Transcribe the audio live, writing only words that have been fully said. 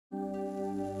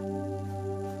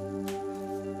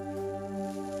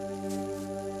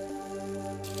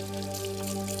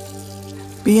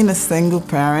Being a single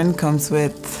parent comes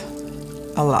with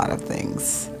a lot of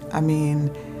things. I mean,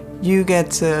 you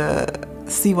get to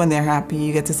see when they're happy,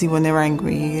 you get to see when they're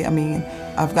angry. I mean,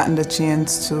 I've gotten the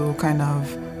chance to kind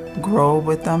of grow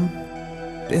with them.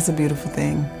 It's a beautiful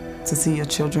thing to see your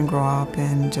children grow up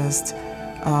and just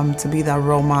to be that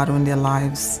role model in their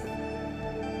lives.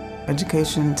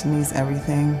 Education to me is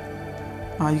everything.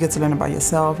 You get to learn about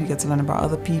yourself, you get to learn about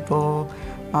other people.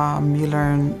 You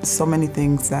learn so many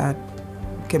things that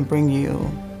can bring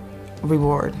you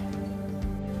reward.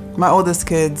 My oldest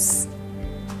kids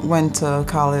went to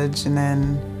college and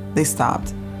then they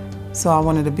stopped. So I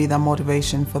wanted to be that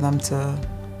motivation for them to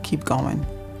keep going.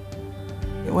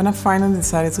 When I finally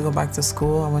decided to go back to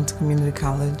school, I went to community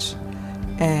college.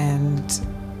 And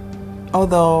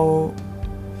although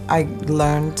I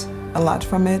learned a lot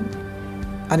from it,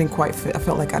 I didn't quite fit. I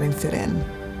felt like I didn't fit in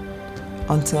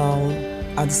until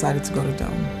I decided to go to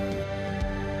Doane.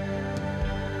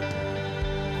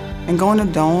 And going to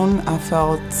Doane, I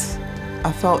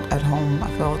felt at home.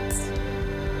 I felt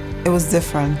it was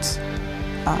different.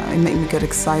 It made me get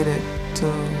excited to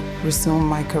resume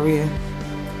my career.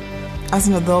 As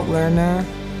an adult learner,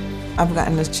 I've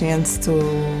gotten a chance to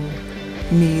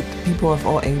meet people of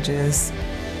all ages.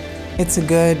 It's a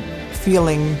good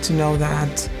feeling to know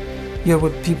that you're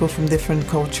with people from different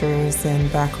cultures and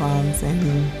backgrounds,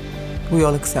 and we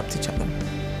all accept each other.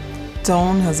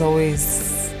 Doane has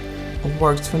always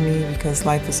worked for me because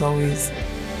life is always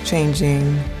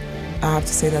changing. I have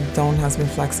to say that Doane has been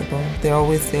flexible. They're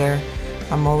always there.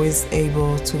 I'm always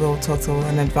able to go talk to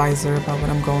an advisor about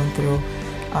what I'm going through.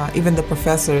 Even the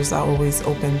professors are always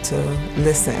open to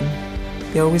listen.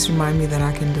 They always remind me that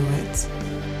I can do it.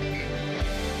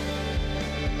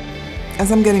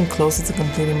 As I'm getting closer to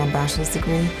completing my bachelor's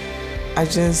degree, I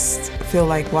just feel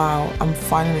like, wow, I'm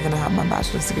finally going to have my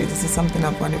bachelor's degree. This is something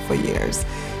I've wanted for years.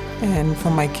 And for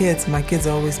my kids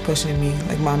are always pushing me,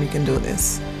 like, Mom, you can do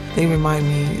this. They remind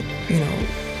me,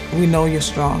 we know you're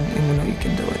strong and we know you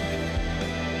can do it.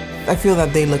 I feel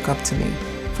that they look up to me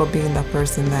for being that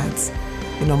person that's,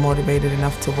 motivated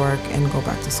enough to work and go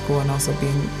back to school and also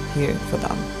being here for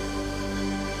them.